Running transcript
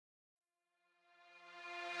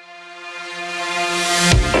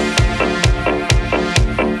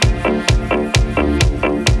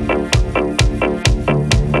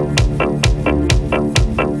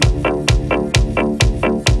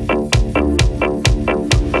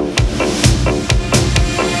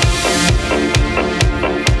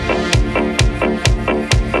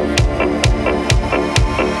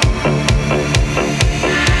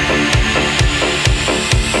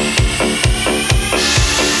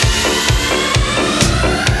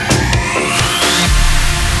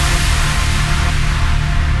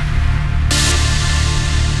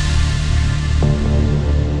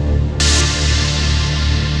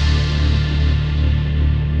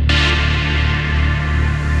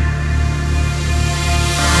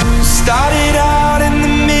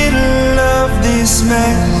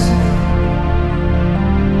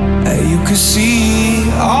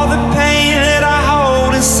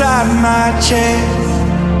my chest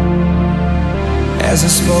as I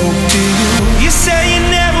spoke to you. You say you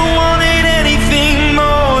never wanted anything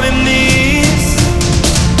more than this.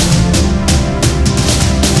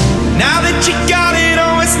 Now that you got it,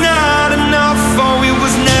 oh, it's not enough. Oh, it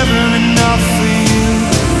was never enough for you.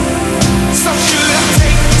 So should I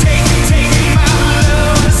take my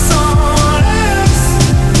love to someone else?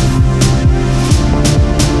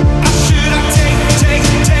 Or should I take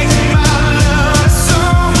my love to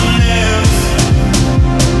someone else?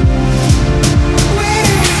 Where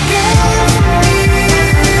do we go from here?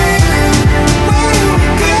 Where do we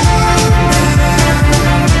go now?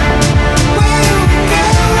 Where do we go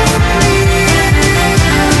from here?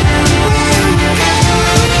 Where do we go?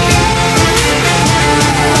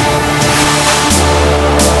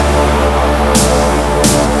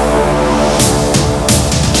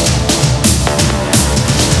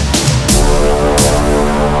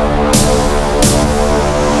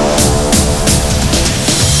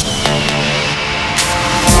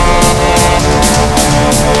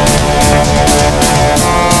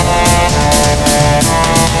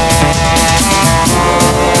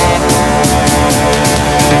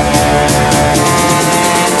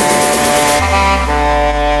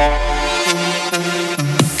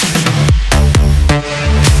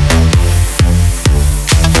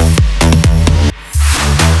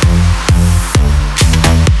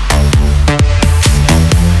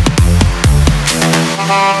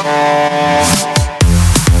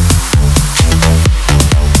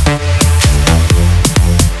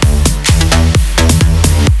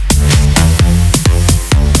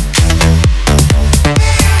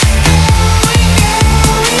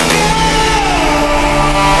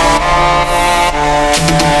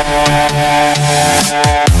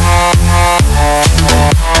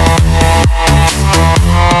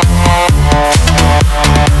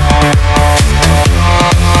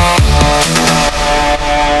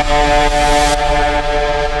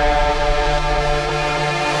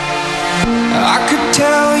 I could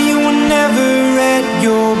tell you were never at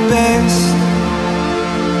your best,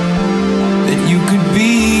 that you could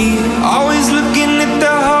be always looking at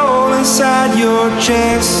the hole inside your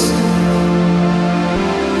chest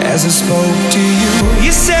as I spoke to you.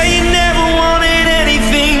 You say you never